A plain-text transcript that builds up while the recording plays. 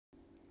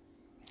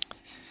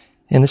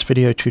In this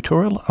video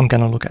tutorial, I'm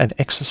going to look at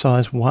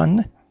exercise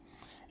 1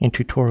 in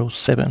tutorial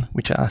 7,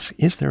 which asks,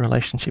 is there a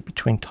relationship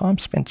between time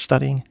spent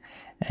studying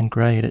and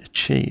grade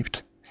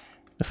achieved?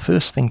 The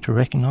first thing to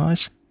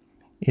recognize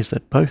is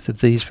that both of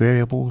these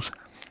variables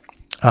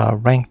are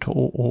ranked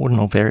or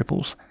ordinal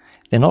variables.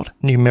 They're not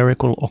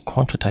numerical or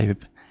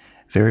quantitative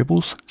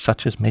variables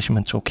such as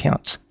measurements or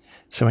counts.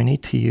 So we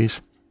need to use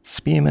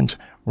Sprearman's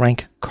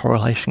rank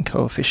correlation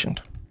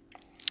coefficient.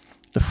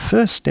 The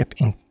first step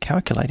in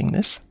calculating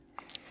this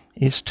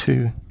is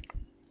to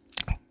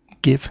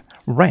give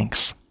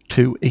ranks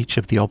to each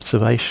of the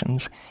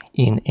observations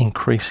in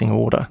increasing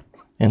order,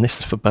 and this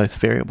is for both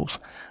variables.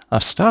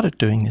 I've started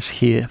doing this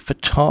here for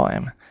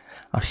time.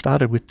 I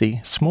started with the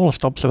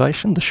smallest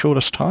observation, the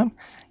shortest time,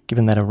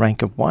 given that a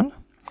rank of 1,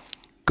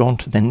 gone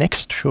to the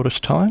next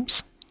shortest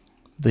times,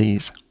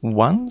 these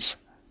 1s,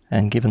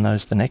 and given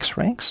those the next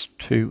ranks,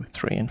 2,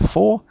 3, and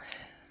 4,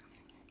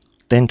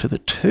 then to the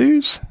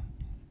 2s,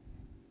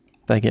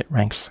 they get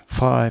ranks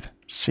 5,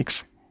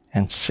 6,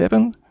 and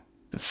 7.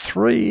 The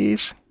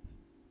 3s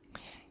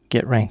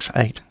get ranks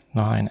 8,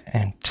 9,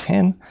 and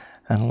 10.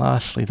 And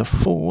lastly, the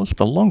 4s,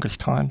 the longest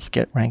times,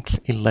 get ranks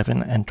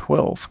 11 and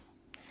 12.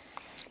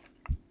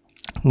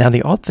 Now,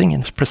 the odd thing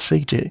in this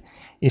procedure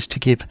is to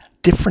give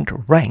different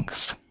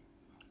ranks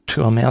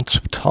to amounts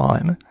of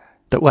time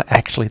that were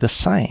actually the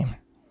same.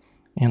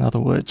 In other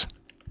words,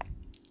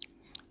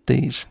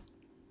 these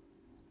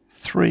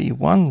 3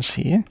 1s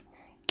here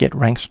get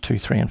ranks 2,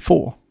 3, and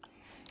 4.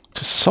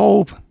 To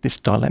solve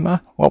this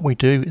dilemma, what we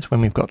do is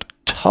when we've got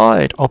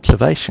tied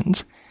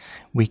observations,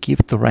 we give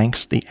the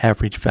ranks the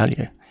average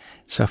value.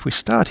 So if we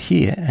start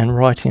here and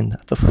write in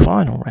the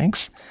final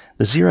ranks,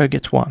 the 0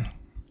 gets 1.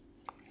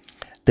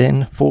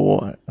 Then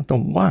for the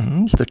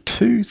 1s, the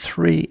 2,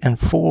 3, and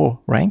 4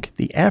 rank,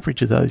 the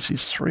average of those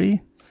is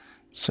 3.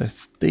 So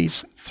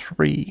these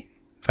 3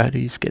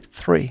 values get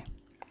 3.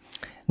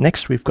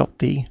 Next we've got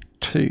the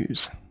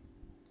 2s.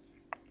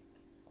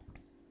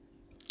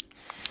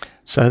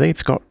 So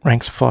they've got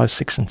ranks 5,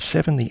 6, and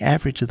 7. The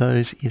average of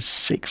those is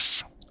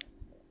 6.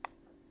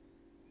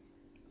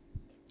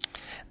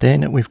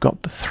 Then we've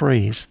got the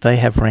 3s. They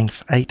have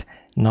ranks 8,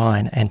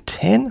 9, and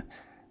 10.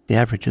 The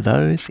average of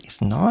those is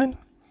 9.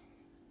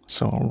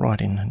 So I'll write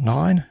in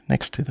 9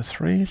 next to the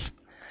 3s.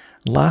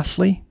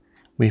 Lastly,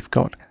 we've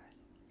got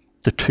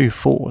the 2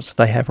 4s.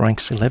 They have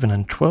ranks 11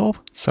 and 12.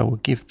 So we'll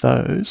give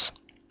those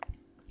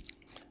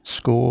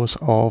scores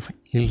of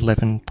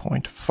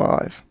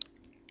 11.5.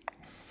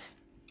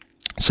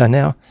 So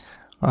now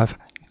I've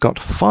got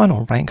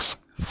final ranks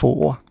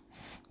for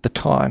the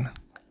time,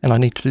 and I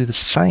need to do the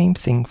same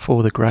thing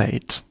for the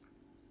grades.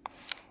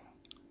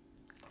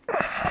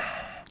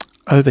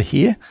 Over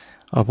here,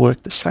 I've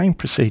worked the same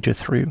procedure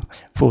through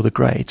for the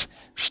grades,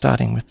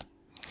 starting with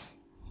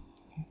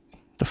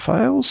the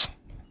fails,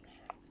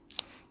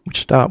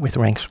 which start with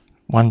ranks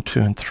 1, 2,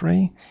 and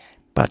 3,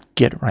 but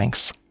get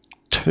ranks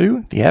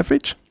 2, the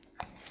average,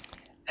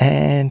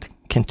 and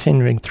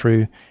continuing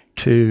through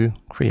to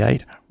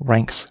create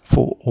ranks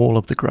for all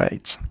of the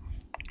grades.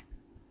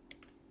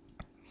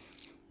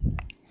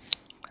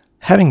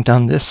 Having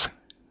done this,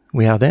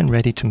 we are then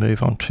ready to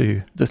move on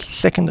to the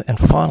second and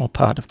final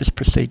part of this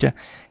procedure,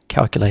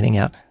 calculating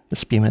out the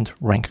Sprearman's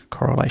rank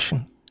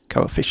correlation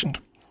coefficient.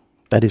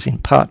 That is in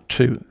part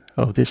 2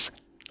 of this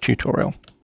tutorial.